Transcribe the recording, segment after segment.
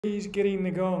He's getting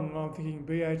the gong. I'm thinking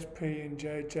BHP and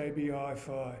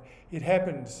JBI-FI. It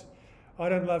happens. I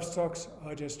don't love stocks,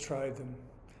 I just trade them.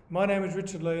 My name is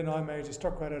Richard Lee and I manage the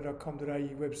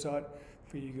stockradar.com.au website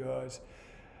for you guys.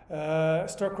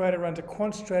 Stockradar runs a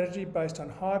quant strategy based on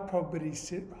high probability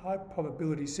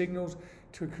signals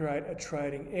to create a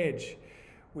trading edge.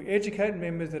 We educate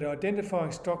members that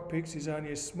identifying stock picks is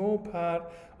only a small part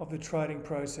of the trading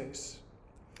process.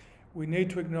 We need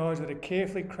to acknowledge that a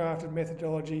carefully crafted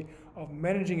methodology of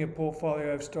managing a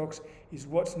portfolio of stocks is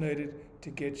what's needed to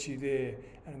get you there.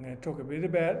 And I'm going to talk a bit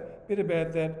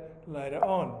about that later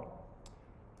on.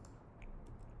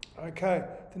 Okay,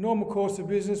 the normal course of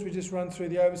business, we just run through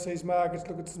the overseas markets,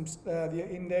 look at some the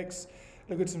index,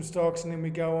 look at some stocks, and then we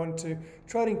go on to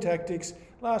trading tactics.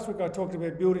 Last week I talked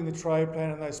about building the trade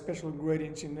plan and those special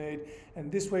ingredients you need,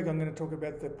 and this week I'm going to talk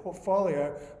about the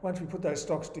portfolio. Once we put those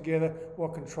stocks together,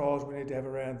 what controls we need to have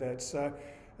around that. So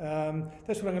that's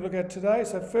what I'm going to look at today.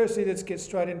 So firstly, let's get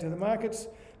straight into the markets.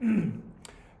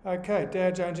 Okay,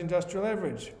 Dow Jones Industrial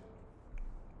Average.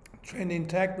 Trend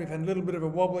intact. We've had a little bit of a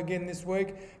wobble again this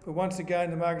week, but once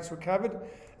again the market's recovered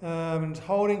and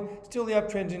holding. Still the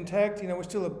uptrend's intact. You know, we're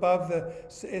still above the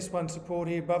S1 support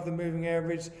here, above the moving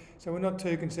average, so we're not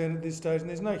too concerned at this stage. And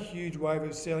there's no huge wave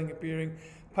of selling appearing,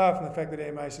 apart from the fact that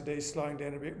MACD is slowing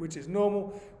down a bit, which is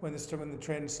normal when the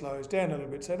trend slows down a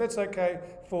little bit. So that's okay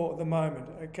for the moment.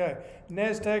 Okay,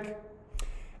 Nasdaq.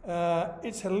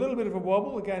 It's had a little bit of a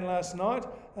wobble again last night,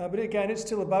 but again it's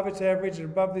still above its average and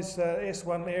above this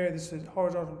S1 area, this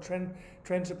horizontal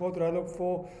trend support that I look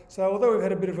for. So although we've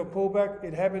had a bit of a pullback,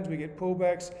 it happens, we get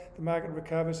pullbacks, the market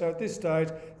recovers. So at this stage,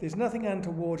 there's nothing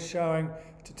untoward showing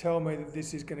to tell me that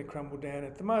this is going to crumble down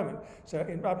at the moment. So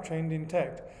uptrend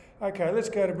intact. Okay, let's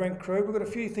go to Brent crude. We've got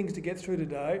a few things to get through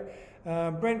today.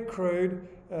 Brent crude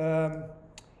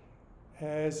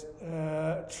has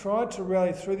tried to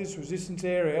rally through this resistance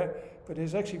area, but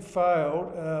has actually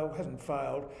failed, hasn't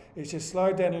failed, it's just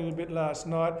slowed down a little bit last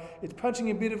night. It's punching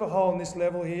a bit of a hole in this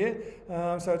level here,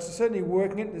 so it's certainly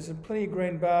working it. There's plenty of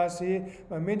green bars here.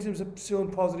 Momentum's still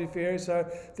in positive area, so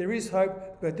there is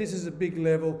hope, but this is a big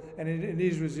level and it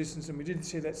is resistance, and we did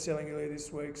see that selling earlier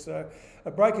this week. So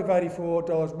a break of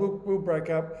 $84 will break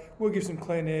up, will give some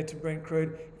clean air to Brent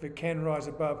crude if it can rise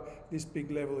above this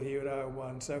big level here at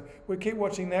 01. So we'll keep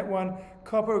watching that one.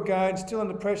 Copper again, still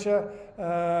under pressure.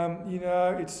 You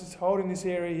know, it's holding this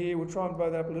area here. We'll try and blow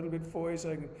that up a little bit for you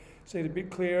so you can see it a bit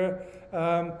clearer.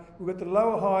 We've got the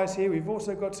lower highs here. We've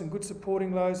also got some good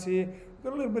supporting lows here. We've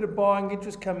got a little bit of buying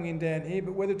interest coming in down here,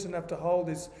 but whether it's enough to hold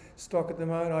this stock at the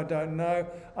moment, I don't know.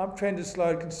 Uptrend has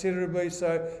slowed considerably,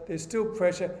 so there's still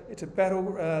pressure. It's a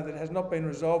battle that has not been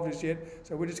resolved as yet,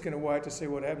 so we're just going to wait to see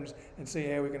what happens and see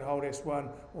how we can hold S1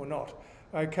 or not.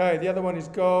 Okay, the other one is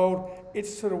gold.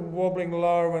 It's sort of wobbling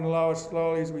lower and lower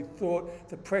slowly as we thought.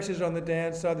 The pressure's on the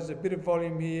downside. There's a bit of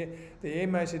volume here. The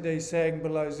MACD is sagging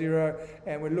below zero,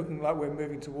 and we're looking like we're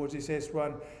moving towards this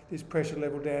S1, this pressure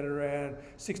level down around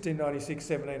 1696,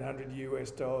 1700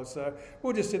 US dollars. So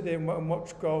we'll just sit there and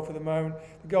watch gold for the moment.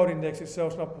 The gold index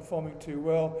itself is not performing too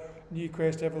well.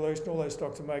 Newcrest, Evolution, all those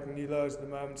stocks are making new lows at the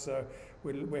moment, so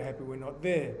we're happy we're not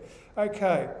there.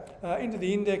 Okay, into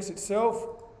the index itself.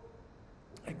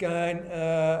 Again,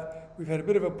 we've had a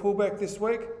bit of a pullback this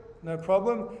week, no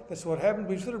problem. That's what happened.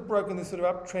 We've sort of broken this sort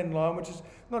of uptrend line, which is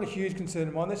not a huge concern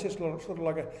of mine. That's just sort of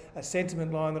like a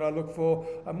sentiment line that I look for.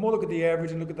 I more look at the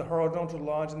average and look at the horizontal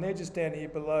lines, and they're just down here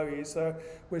below here. So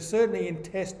we're certainly in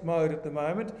test mode at the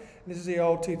moment. This is the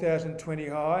old 2020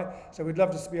 high, so we'd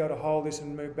love to be able to hold this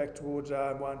and move back towards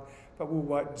R1. But we'll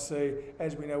wait and see.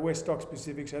 As we know, we're stock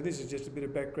specific, so this is just a bit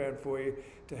of background for you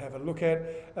to have a look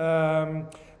at.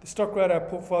 The Stockradar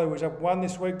portfolio was up 1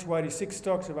 this week to 86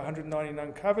 stocks of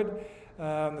 199 covered.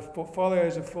 The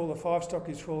portfolios are full, the 5 stock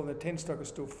is full and the 10 stock is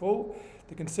still full.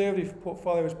 The conservative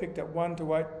portfolio has picked up 1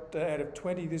 to 8 out of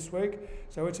 20 this week,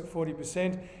 so it's at 40%.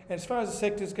 And as far as the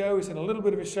sectors go, we've seen a little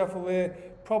bit of a shuffle there.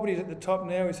 Properties at the top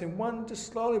now, we've seen one,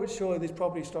 just slowly but surely, these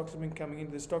property stocks have been coming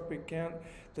into the stock pick count.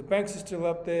 The banks are still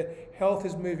up there, health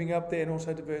is moving up there, and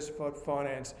also diversified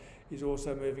finance is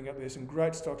also moving up there. Some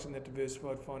great stocks in that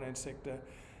diversified finance sector,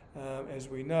 as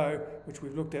we know, which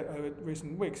we've looked at over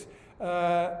recent weeks.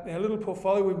 Our little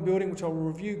portfolio we're building, which I'll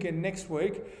review again next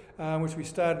week, which we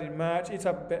started in March, it's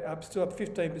still up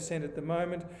 15% at the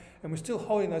moment, and we're still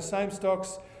holding those same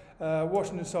stocks.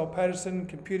 Washington Soul Patterson,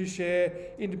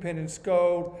 Computershare, Independence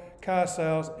Gold, Car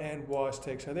Sales and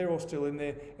WiseTech. So they're all still in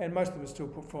there, and most of them are still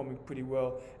performing pretty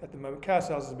well at the moment. Car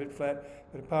Sales is a bit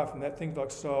flat, but apart from that, things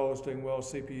like Soul is doing well,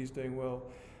 CPU is doing well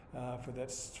for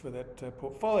that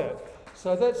portfolio.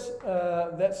 So that's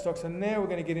that stock. So now we're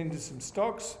going to get into some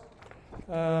stocks.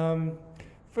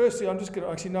 Firstly, I'm just going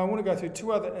to, actually, no, I want to go through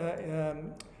two other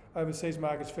overseas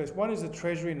markets first. One is the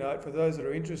Treasury note, for those that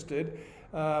are interested.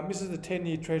 This is the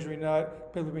 10-year Treasury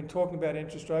note. People have been talking about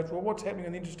interest rates. Well, what's happening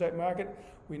on the interest rate market?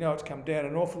 We know it's come down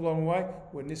an awful long way.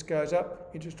 When this goes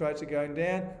up, interest rates are going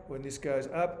down. When this goes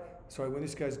up, when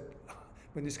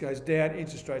this goes down,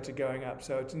 interest rates are going up.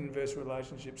 So it's an inverse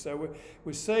relationship. So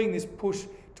we're seeing this push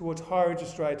towards higher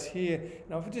interest rates here.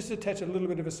 Now, if we just attach a little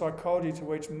bit of a psychology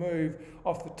to each move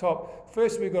off the top,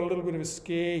 first we've got a little bit of a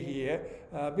scare here,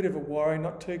 a bit of a worry,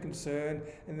 not too concerned.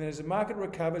 And then as the market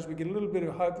recovers, we get a little bit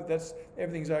of hope that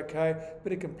everything's okay, a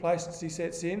bit of complacency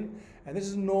sets in. And this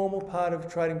is a normal part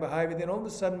of trading behaviour. Then all of a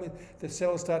sudden, the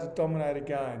sellers start to dominate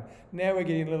again. Now we're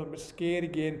getting a little bit scared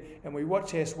again, and we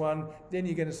watch S1. Then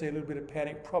you're going to see a little bit of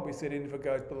panic, probably set in if it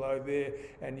goes below there,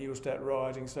 and yields start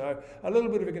rising. So a little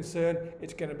bit of a concern.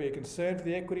 It's going to be a concern for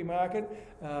the equity market.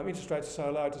 Interest rates are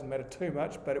so low, it doesn't matter too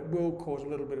much, but it will cause a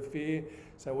little bit of fear.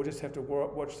 So we'll just have to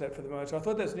watch that for the moment. So I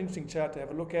thought that's an interesting chart to have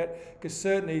a look at, because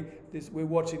certainly we're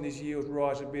watching these yields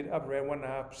rise a bit, up around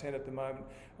 1.5% at the moment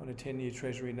on a 10-year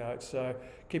Treasury note. So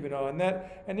keep an eye on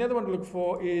that. And the other one to look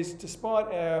for is, despite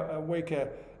our weaker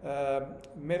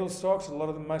metal stocks, a lot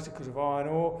of them mostly because of iron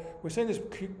ore, we're seeing this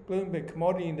Bloomberg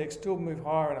commodity index still move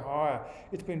higher and higher.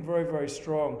 It's been very, very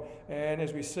strong. And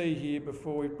as we see here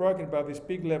before, we've broken above this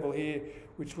big level here,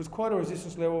 which was quite a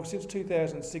resistance level since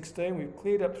 2016. We've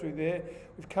cleared up through there.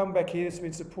 We've come back here. It's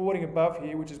been supporting above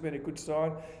here, which has been a good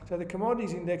sign. So the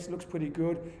commodities index looks pretty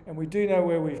good, and we do know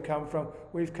where we've come from.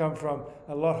 We've come from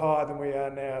a lot higher than we are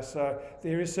now. So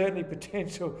there is certainly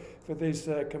potential for this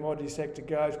commodity sector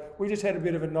goes. We just had a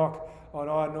bit of a knock on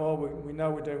iron ore. We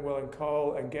know we're doing well in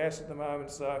coal and gas at the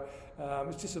moment, so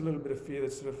it's just a little bit of fear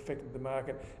that's sort of affected the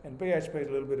market. And BHP is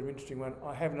a little bit of an interesting one.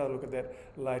 I have another look at that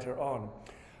later on.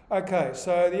 Okay,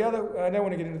 so the other, I now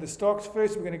want to get into the stocks.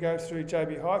 First, we're going to go through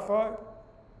JB Hi-Fi.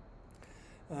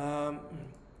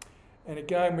 And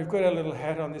again, we've got our little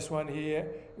hat on this one here.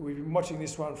 We've been watching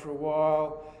this one for a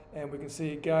while, and we can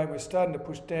see again, we're starting to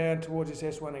push down towards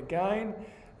this S1 again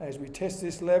as we test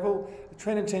this level. The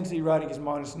trend intensity rating is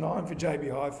 -9 for JB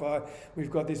Hi-Fi.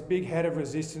 We've got this big hat of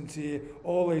resistance here,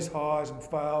 all these highs and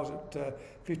fails at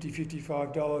 $50,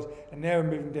 $55, and now we're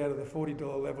moving down to the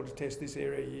 $40 level to test this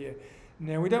area here.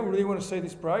 Now, we don't really want to see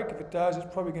this break. If it does,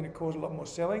 it's probably going to cause a lot more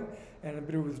selling and a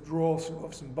bit of withdrawal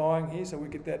of some buying here, so we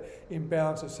get that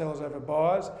imbalance of sellers over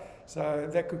buyers. So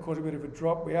that could cause a bit of a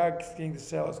drop. We are seeing the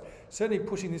sellers certainly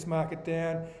pushing this market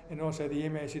down, and also the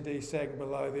MACD sagging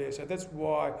below there. So that's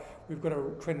why we've got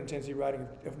a trend intensity rating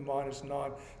of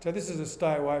 -9. So this is a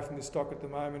stay away from this stock at the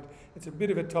moment. It's a bit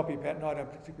of a toppy pattern. I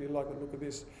don't particularly like the look of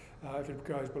this if it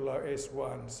goes below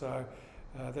S1. So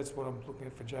that's what I'm looking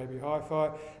at for JB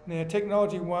Hi-Fi. Now,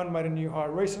 Technology One made a new high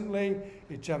recently.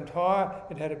 It jumped higher.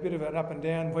 It had a bit of an up and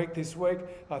down week this week.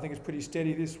 I think it's pretty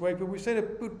steady this week, but we've seen a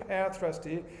good power thrust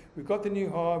here. We've got the new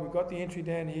high. We've got the entry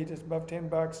down here just above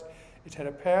 $10. It's had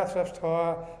a power thrust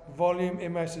higher, volume,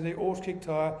 MACD, all kicked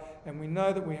higher, and we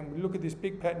know that when we look at this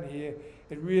big pattern here,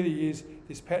 it really is,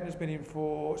 this pattern has been in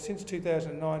for since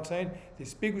 2019,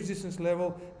 this big resistance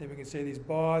level. Then we can see these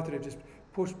buys that have just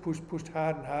pushed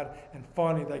hard and hard, and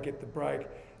finally they get the break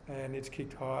and it's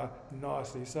kicked higher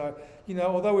nicely. So, you know,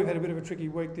 although we've had a bit of a tricky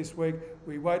week this week,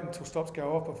 we wait until stops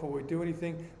go off before we do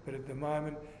anything, but at the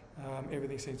moment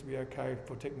everything seems to be okay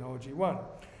for Technology One.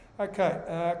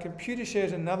 Okay, computer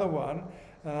shares, another one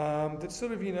that's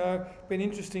sort of, you know, been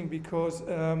interesting because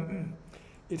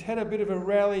it had a bit of a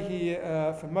rally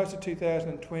here for most of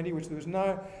 2020, which there was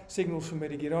no signals for me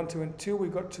to get onto until we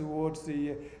got towards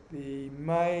the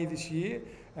May this year.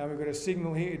 We've got a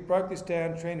signal here. It broke this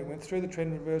downtrend. It went through the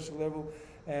trend reversal level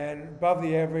and above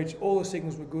the average. All the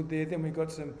signals were good there. Then we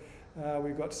got some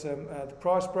the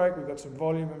price break. We got some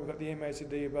volume, and we got the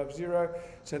MACD above 0.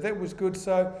 So that was good.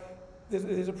 So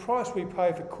there's a price we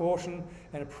pay for caution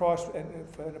and a price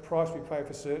we pay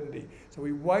for certainty. So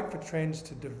we wait for trends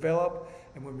to develop,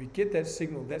 and when we get that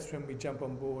signal, that's when we jump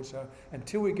on board. So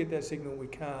until we get that signal, we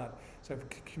can't. So for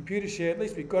computer share, at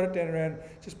least we got it down around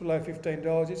just below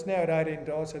 $15. It's now at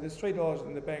 $18, so there's $3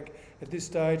 in the bank at this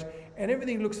stage, and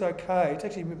everything looks okay. It's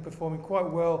actually been performing quite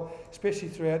well, especially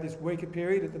throughout this weaker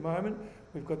period at the moment.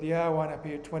 We've got the R1 up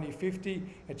here at 2050.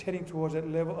 It's heading towards that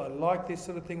level. I like this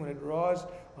sort of thing when it rises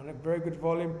on a very good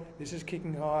volume. This is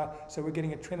kicking higher, so we're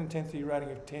getting a trend intensity rating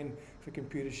of 10 for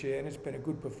computer share, and it's been a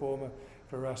good performer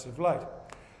for us of late.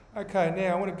 Okay,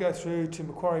 now I want to go through to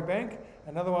Macquarie Bank,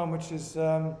 another one which is,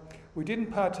 we didn't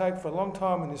partake for a long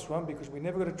time in this one because we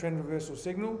never got a trend reversal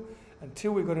signal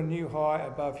until we got a new high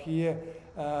above here,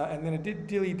 and then it did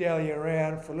dilly-dally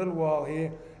around for a little while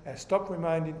here. Our stop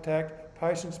remained intact.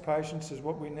 Patience is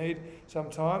what we need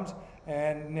sometimes.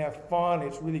 and now finally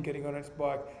it's really getting on its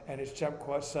bike, and it's jumped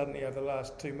quite suddenly over the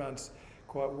last 2 months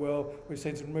quite well. We've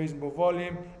seen some reasonable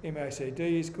volume,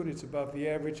 MACD is good, it's above the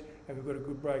average, and we've got a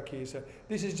good break here. So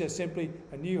this is just simply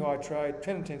a new high trade,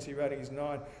 trend intensity rating is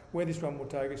 9. Where this one will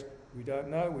take us, we don't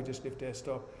know, we just lift our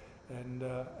stop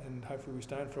and hopefully we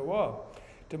stay in for a while.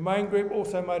 Domain Group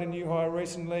also made a new high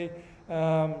recently.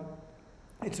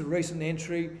 It's a recent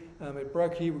entry. It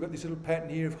broke here. We've got this little pattern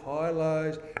here of high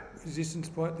lows, resistance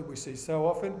point that we see so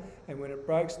often, and when it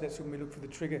breaks, that's when we look for the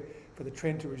trigger for the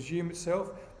trend to resume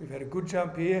itself. We've had a good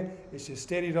jump here. It's just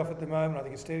steadied off at the moment. I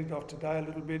think it's steadied off today a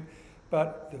little bit,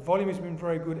 but the volume has been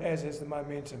very good, as has the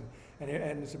momentum, and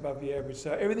it's above the average.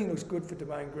 So everything looks good for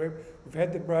Domain Group. We've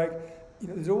had the break. You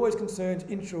know, there's always concerns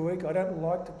intra-week. I don't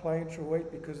like to play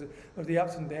intra-week because of the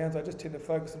ups and downs. I just tend to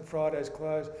focus on Friday's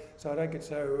close, so I don't get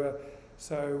so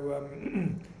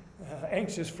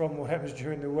anxious from what happens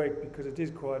during the week, because it is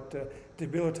quite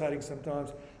debilitating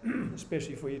sometimes,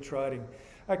 especially for your trading.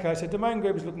 Okay, so Domain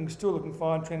Group is still looking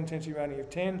fine, trend intensity rating of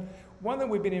 10. One that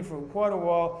we've been in for quite a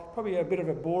while, probably a bit of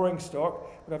a boring stock,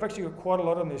 but I've actually got quite a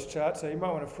lot on this chart, so you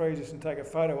might want to freeze this and take a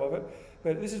photo of it.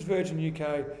 But this is Virgin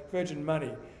UK, Virgin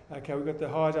Money. Okay, we've got the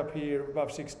highs up here above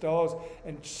 $6,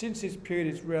 and since this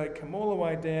period it's really come all the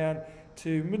way down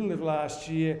to middle of last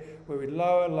year, where we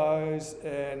lower lows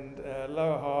and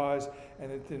lower highs,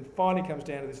 and it then finally comes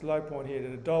down to this low point here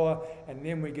at $1, and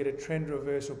then we get a trend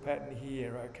reversal pattern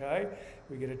here. Okay,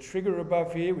 we get a trigger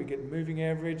above here, we get moving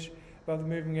average, above the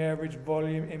moving average,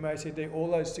 volume, MACD,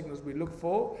 all those signals we look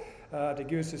for to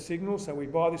give us a signal. So we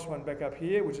buy this one back up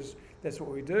here, that's what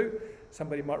we do.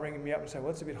 Somebody might ring me up and say,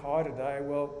 well, it's a bit high today.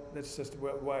 Well, that's just the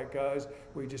way it goes.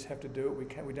 We just have to do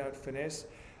it. We don't finesse.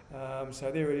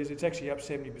 So there it is. It's actually up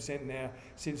 70% now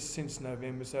since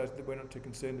November, so we're not too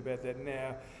concerned about that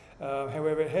now.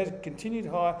 However, it has continued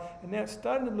high, and now it's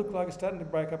starting to look like it's starting to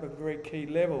break up a very key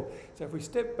level. So if we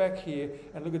step back here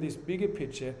and look at this bigger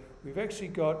picture, we've actually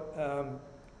got a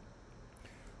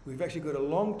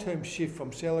long-term shift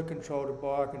from seller control to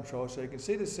buyer control. So you can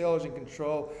see the sellers in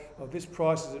control of this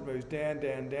price as it moves down,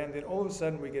 down, down. Then all of a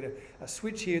sudden we get a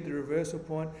switch here at the reversal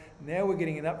point. Now we're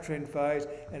getting an uptrend phase,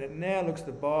 and it now looks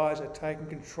the buyers are taking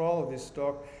control of this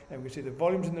stock, and we see the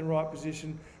volumes in the right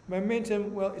position.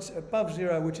 Momentum, well, it's above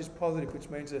zero, which is positive, which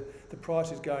means that the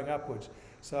price is going upwards.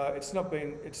 So it's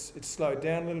slowed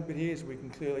down a little bit here, as we can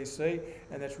clearly see,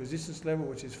 and that's resistance level,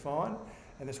 which is fine.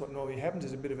 And that's what normally happens.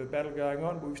 There's a bit of a battle going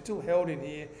on, but we've still held in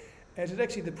here. As it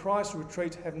actually, the price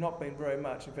retreats have not been very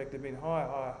much. In fact, they've been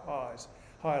higher highs,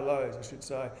 higher lows, I should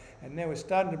say. And now we're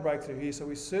starting to break through here, so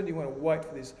we certainly want to wait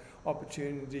for this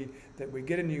opportunity that we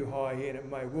get a new high here, and it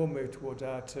may well move towards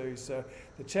R2. So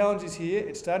the challenge is here.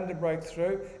 It's starting to break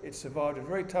through. It survived a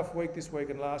very tough week this week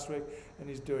and last week, and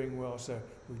is doing well. So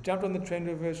we've jumped on the trend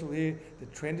reversal here. The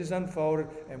trend is unfolded,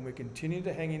 and we continue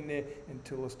to hang in there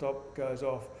until the stop goes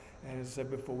off. And as I said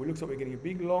before, we look like we're getting a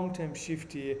big long-term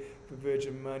shift here for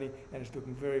Virgin Money, and it's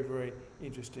looking very, very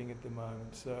interesting at the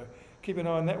moment. So keep an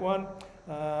eye on that one.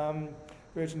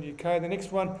 Virgin UK. The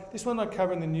next one, this one I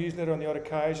cover in the newsletter on the odd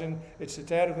occasion. It's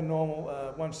out of the normal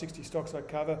 160 stocks I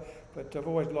cover, but I've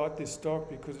always liked this stock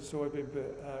because it's always been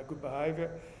good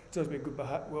behaviour. It's always been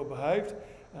well behaved.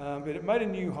 But it made a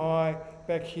new high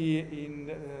back here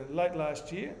in late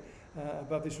last year.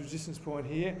 Above this resistance point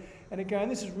here, and again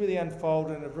this is really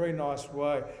unfolded in a very nice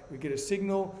way. We get a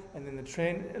signal, and then the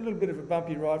trend, a little bit of a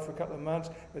bumpy ride for a couple of months,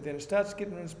 but then it starts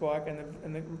getting on a spike,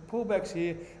 and the pullbacks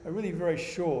here are really very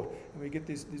short, and we get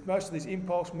most of these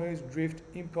impulse moves, drift,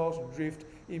 impulse, drift,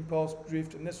 impulse,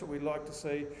 drift, and that's what we like to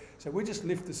see. So we just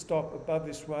lift the stop above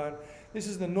this one. This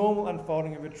is the normal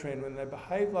unfolding of a trend. When they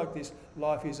behave like this,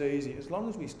 life is easy, as long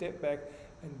as we step back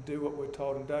and do what we're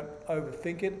told and don't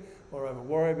overthink it or over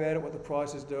worry about it, what the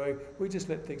price is doing. We just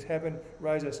let things happen,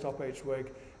 raise our stop each week,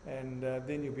 and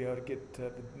then you'll be able to get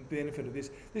the benefit of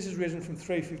this. This has risen from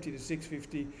 350 to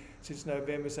 650 since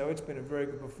November, so it's been a very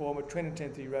good performer. Trend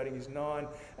intensity rating is 9,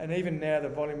 and even now the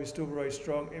volume is still very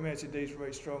strong. MACD is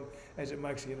very strong as it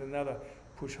makes it another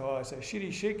push higher. So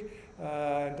shitty chic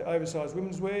and oversized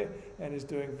women's wear, and is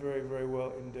doing very, very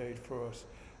well indeed for us.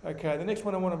 Okay, the next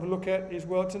one I want to look at is,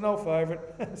 well, it's an old favourite,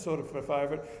 sort of a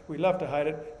favourite. We love to hate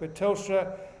it, but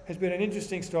Telstra has been an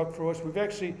interesting stock for us. It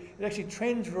actually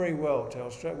trends very well,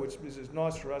 Telstra, which is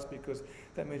nice for us because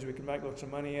that means we can make lots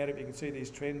of money out of it. You can see these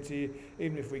trends here.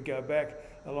 Even if we go back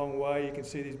a long way, you can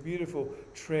see these beautiful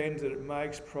trends that it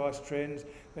makes, price trends.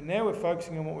 But now we're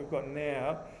focusing on what we've got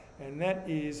now, and that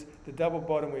is the double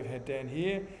bottom we've had down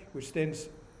here, which then,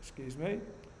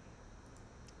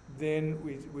 then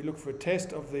we look for a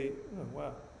test of the, oh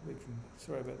wow,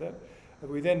 sorry about that.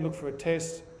 We then look for a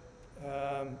test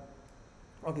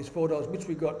of this $4, which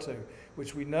we got to,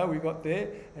 which we know we got there,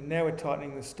 and now we're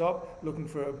tightening the stop, looking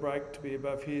for a break to be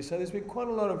above here. So there's been quite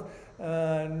a lot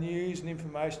of news and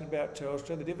information about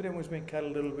Telstra. The dividend was being cut a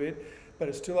little bit, but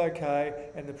it's still okay,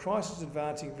 and the price is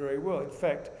advancing very well. In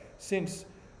fact, since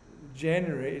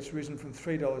January, it's risen from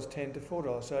 $3.10 to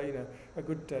 $4. So, you know, a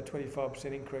good 25%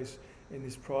 increase in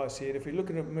this price here. And if we look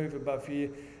at a move above here,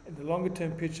 in the longer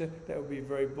term picture, that would be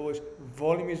very bullish.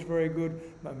 Volume is very good,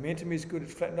 momentum is good.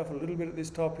 It's flattened off a little bit at this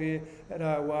top here at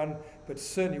R1, but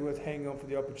certainly worth hanging on for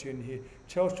the opportunity here.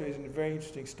 Telstra is in a very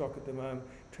interesting stock at the moment,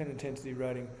 trend intensity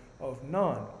rating of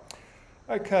 9.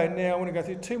 Okay, now I want to go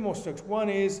through two more stocks. One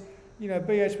is, you know,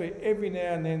 BHP, every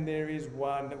now and then there is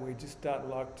one that we just don't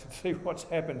like to see what's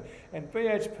happened. And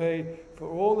BHP, for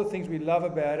all the things we love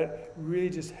about it,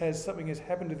 really just something has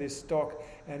happened to this stock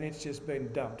and it's just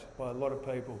been dumped by a lot of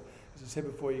people. As I said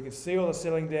before, you can see all the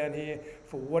selling down here.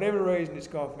 For whatever reason, it's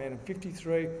gone from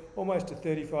 $53 almost to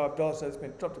 $35. So it's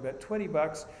been dropped about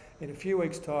 $20 in a few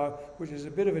weeks' time, which is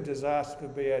a bit of a disaster for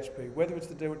BHP. Whether it's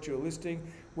the deal which you're listing,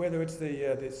 whether it's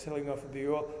the selling off of the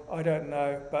oil, I don't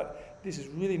know. But this is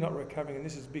really not recovering, and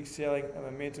this is big selling, and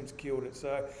momentum's killed it.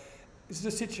 So this is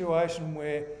a situation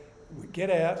where we get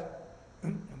out,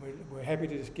 and we're happy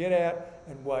to just get out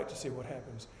and wait to see what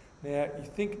happens. Now, you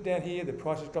think down here the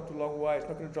price has dropped a long way, it's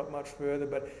not going to drop much further,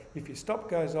 but if your stop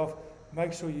goes off,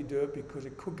 make sure you do it because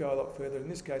it could go a lot further. In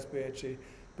this case,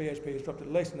 BHP has dropped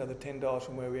at least another $10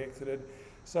 from where we exited.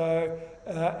 So,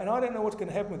 and I don't know what's going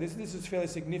to happen with this. This is fairly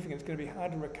significant. It's going to be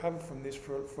hard to recover from this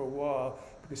for a while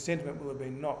because sentiment will have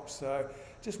been knocked. So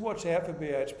just watch out for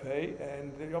BHP,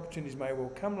 and the opportunities may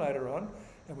well come later on.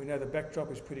 And we know the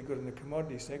backdrop is pretty good in the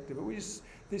commodity sector, but this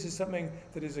is something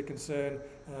that is a concern,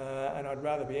 and I'd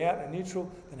rather be out and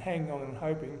neutral than hanging on and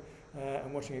hoping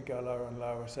and watching it go lower and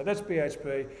lower. So that's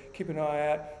BHP. Keep an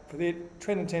eye out for the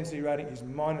trend intensity rating is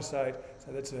 -8,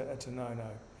 so that's a no-no.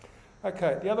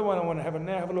 Okay, the other one I want to have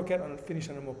a look at and finish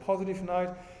on a more positive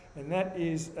note, and that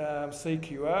is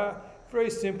CQR. Very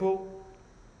simple.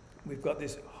 We've got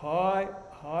this high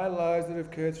lows that have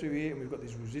occurred through here, and we've got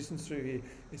this resistance through here.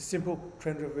 It's simple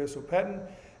trend reversal pattern,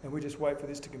 and we just wait for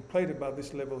this to complete above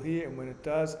this level here, and when it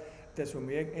does, that's when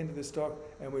we enter the stock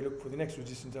and we look for the next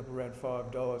resistance up around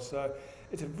 $5. So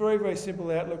it's a very, very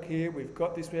simple outlook here. We've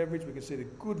got this average. We can see the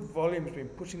good volume has been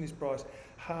pushing this price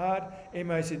hard.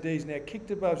 MACD is now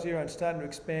kicked above zero and starting to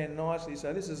expand nicely.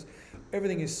 So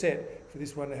everything is set for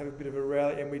this one to have a bit of a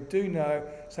rally, and we do know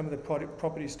some of the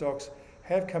property stocks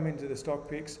have come into the stock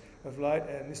picks of late,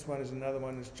 and this one is another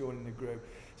one that's joining the group.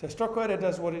 So Stockradar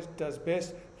does what it does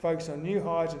best, focus on new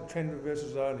highs and trend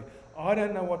reversals only. I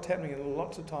don't know what's happening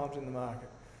lots of times in the market,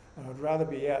 and I'd rather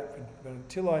be out, but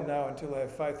until I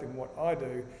have faith in what I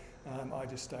do, I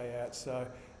just stay out. So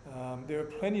there are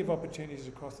plenty of opportunities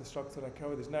across the stocks that I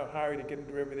cover. There's no hurry to get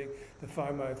into everything. The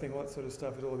FOMO thing, all that sort of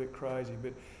stuff is all a bit crazy,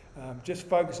 but just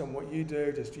focus on what you do.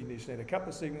 You just need a couple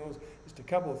of signals, just a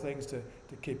couple of things to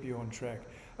keep you on track.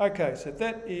 Okay, so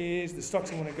that is the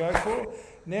stocks I want to go for.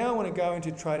 Now I want to go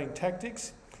into trading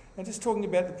tactics and just talking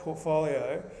about the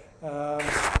portfolio.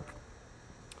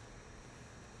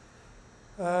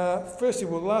 Firstly,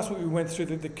 well, last week we went through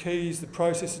the keys, the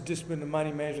process of discipline, the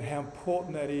money management, how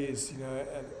important that is. You know,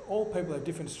 and all people have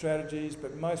different strategies,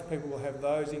 but most people will have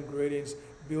those ingredients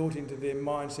built into their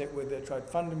mindset, whether they trade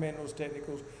fundamentals,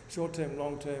 technicals, short-term,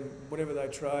 long-term, whatever they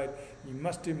trade. You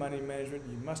must do money management,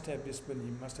 you must have discipline,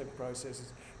 you must have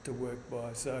processes to work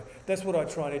by. So that's what I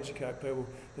try and educate people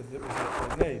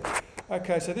that they need.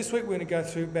 Okay, so this week we're going to go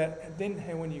through about then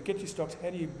how, when you get your stocks, how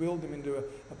do you build them into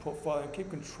a portfolio and keep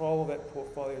control of that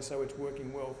portfolio so it's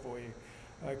working well for you.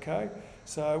 Okay,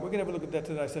 so we're going to have a look at that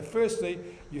today. So firstly,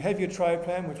 you have your trade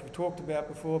plan, which we talked about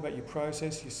before, about your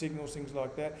process, your signals, things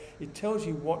like that. It tells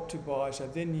you what to buy, so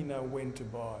then you know when to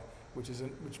buy,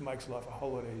 which makes life a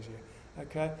whole lot easier.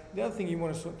 Okay, the other thing you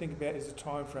want to sort of think about is the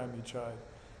time frame you trade.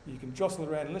 You can jostle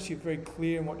around, unless you're very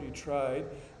clear in what you trade.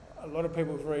 A lot of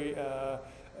people are very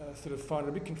sort of find it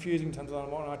a bit confusing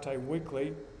sometimes when I trade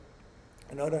weekly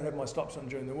and I don't have my stops on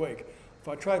during the week. If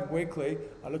I trade weekly,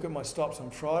 I look at my stops on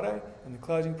Friday and the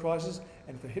closing prices,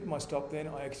 and if I hit my stop then,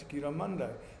 I execute on Monday.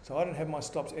 So I don't have my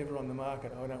stops ever on the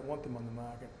market. I don't want them on the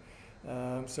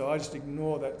market. So I just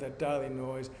ignore that daily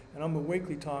noise, and I'm a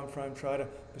weekly time frame trader.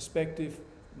 Perspective,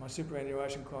 my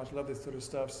superannuation clients love this sort of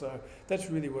stuff, so that's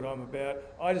really what I'm about.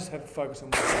 I just have to focus on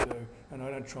what I do, and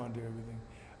I don't try and do everything.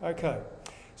 Okay.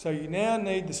 So you now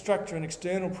need the structure and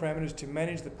external parameters to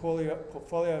manage the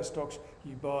portfolio of stocks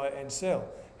you buy and sell.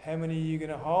 How many are you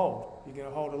going to hold? You're going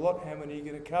to hold a lot. How many are you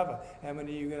going to cover? How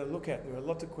many are you going to look at? There are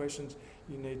lots of questions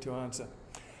you need to answer.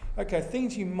 Okay,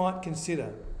 things you might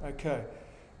consider. Okay,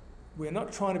 We're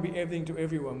not trying to be everything to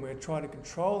everyone. We're trying to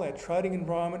control our trading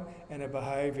environment and our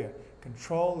behaviour.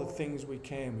 Control the things we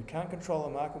can. We can't control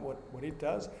the market, what it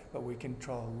does, but we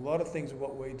control a lot of things of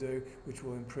what we do, which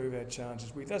will improve our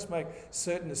chances. We just make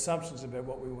certain assumptions about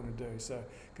what we want to do. So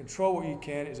control what you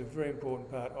can is a very important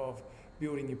part of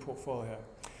building your portfolio.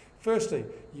 Firstly,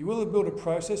 you will have built a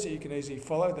process that you can easily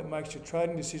follow that makes your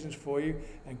trading decisions for you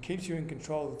and keeps you in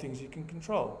control of the things you can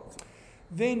control.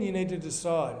 Then you need to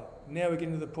decide, now we get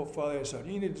into the portfolio side,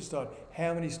 you need to decide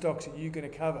how many stocks are you going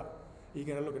to cover. Are you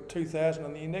going to look at 2,000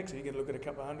 on the index, or are you going to look at a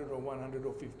couple of hundred or 100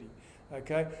 or 50?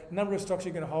 Okay, number of stocks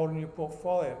you're going to hold in your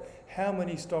portfolio. How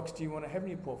many stocks do you want to have in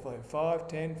your portfolio? 5,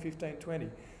 10, 15, 20.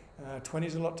 20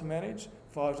 is a lot to manage,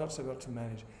 5 is not so lot to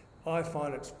manage. I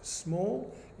find it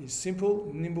small, it's simple,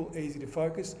 nimble, easy to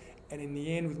focus, and in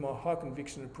the end, with my high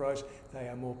conviction approach, they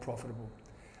are more profitable.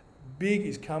 Big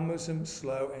is cumbersome,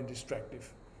 slow and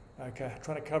distractive. Okay,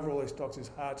 trying to cover all these stocks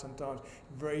is hard sometimes.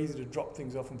 Very easy to drop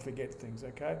things off and forget things,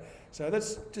 okay? So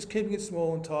that's just keeping it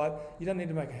small and tight. You don't need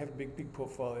to have a big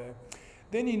portfolio.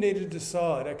 Then you need to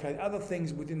decide, okay, other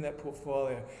things within that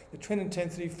portfolio. The trend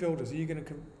intensity filters, are you going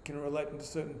to relate them to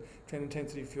certain trend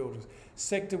intensity filters?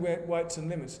 Sector weights and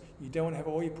limits. You don't want to have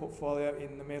all your portfolio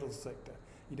in the metals sector.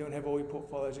 You don't have all your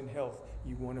portfolios in health.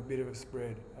 You want a bit of a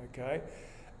spread, okay?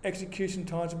 Execution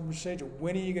times and procedure.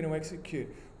 When are you going to execute?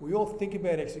 We all think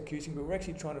about executing, but we're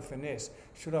actually trying to finesse.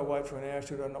 Should I wait for an hour?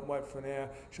 Should I not wait for an hour?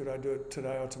 Should I do it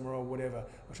today or tomorrow or whatever?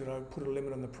 Or should I put a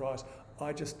limit on the price?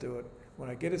 I just do it. When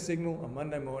I get a signal on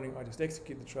Monday morning, I just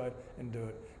execute the trade and do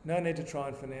it. No need to try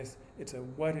and finesse. It's a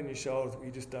weight on your shoulders that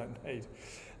you just don't need.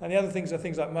 And the other things are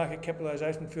things like market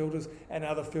capitalisation filters and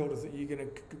other filters that you're going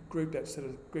to group that set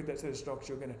of stocks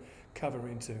you're going to cover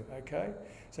into, okay?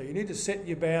 So you need to set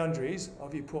your boundaries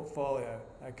of your portfolio,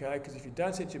 okay? Because if you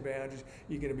don't set your boundaries,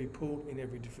 you're going to be pulled in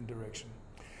every different direction.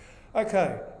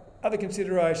 Okay, other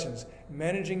considerations.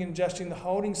 Managing and adjusting the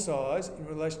holding size in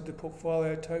relation to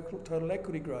portfolio total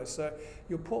equity growth. So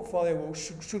your portfolio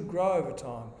should grow over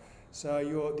time.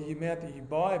 So the amount that you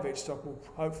buy of each stock will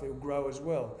hopefully grow as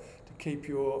well to keep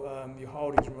your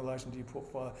holdings in relation to your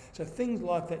portfolio. So things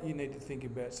like that you need to think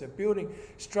about. So building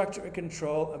structure and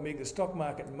control amid the stock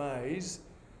market maze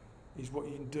is what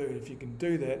you can do. If you can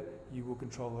do that, you will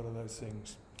control a lot of those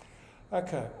things.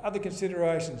 Okay, other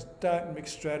considerations. Don't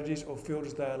mix strategies or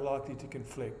filters that are likely to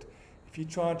conflict. If you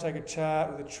try and take a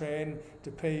chart with a trend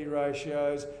to PE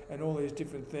ratios and all these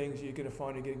different things, you're going to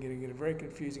find you're going to get a very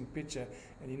confusing picture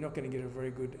and you're not going to get a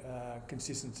very good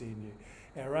consistency in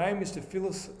you. Our aim is to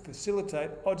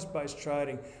facilitate odds-based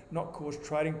trading, not cause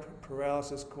trading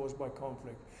paralysis caused by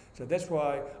conflict. So that's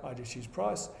why I just use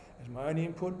price as my only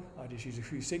input. I just use a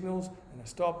few signals and a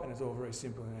stop, and it's all very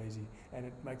simple and easy. And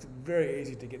it makes it very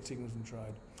easy to get signals and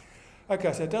trade.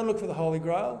 Okay, so don't look for the holy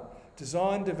grail.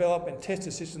 Design, develop and test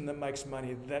a system that makes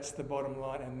money. That's the bottom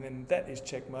line, and then that is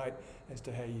checkmate as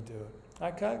to how you do it.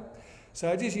 Okay, so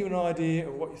it gives you an idea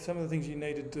of what some of the things you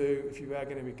need to do if you are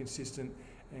going to be consistent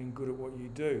and good at what you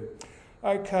do.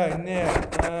 Okay,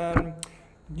 now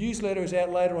newsletter is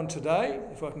out later on today,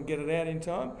 if I can get it out in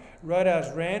time. Radar's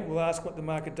rant will ask what the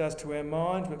market does to our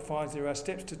minds, but finds there are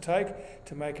steps to take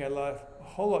to make our life a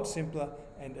whole lot simpler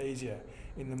and easier.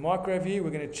 In the micro view,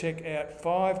 we're going to check out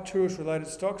 5 tourist-related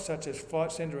stocks such as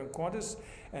Flight Centre and Qantas,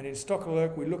 and in Stock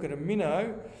Alert we look at a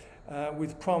minnow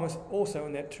with promise also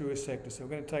in that tourist sector. So we're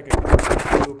going to take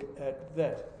a look at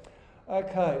that.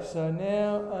 Okay, so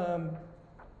now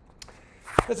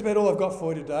that's about all I've got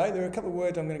for you today. There are a couple of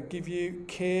words I'm going to give you: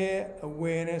 care,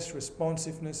 awareness,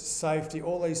 responsiveness, safety.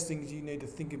 All these things you need to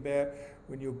think about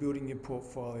when you're building your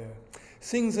portfolio.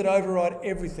 Things that override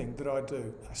everything that I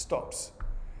do are stops.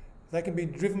 They can be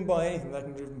driven by anything. They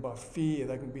can be driven by fear.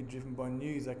 They can be driven by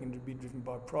news. They can be driven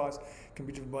by price. Can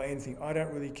be driven by anything. I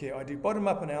don't really care. I do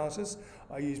bottom-up analysis.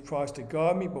 I use price to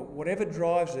guide me, but whatever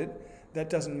drives it, that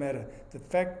doesn't matter. The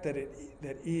fact that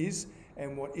it is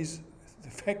and what is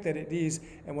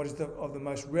of the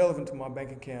most relevant to my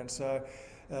bank account. So,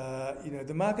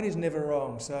 the market is never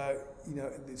wrong. So,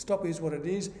 the stop is what it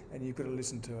is, and you've got to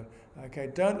listen to it. Okay,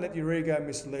 don't let your ego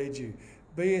mislead you.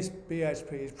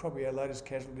 BHP is probably our latest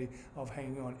casualty of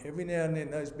hanging on. Every now and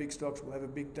then those big stocks will have a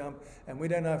big dump and we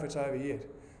don't know if it's over yet.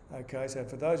 Okay, so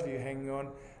for those of you hanging on,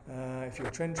 if you're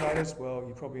trend traders, well,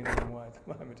 you're probably in the wrong way at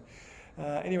the moment.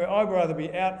 Anyway, I'd rather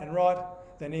be out and right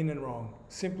than in and wrong.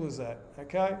 Simple as that,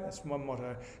 okay? That's my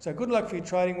motto. So good luck for your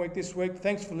trading week this week.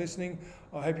 Thanks for listening.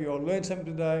 I hope you all learned something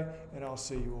today, and I'll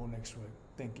see you all next week.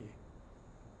 Thank you.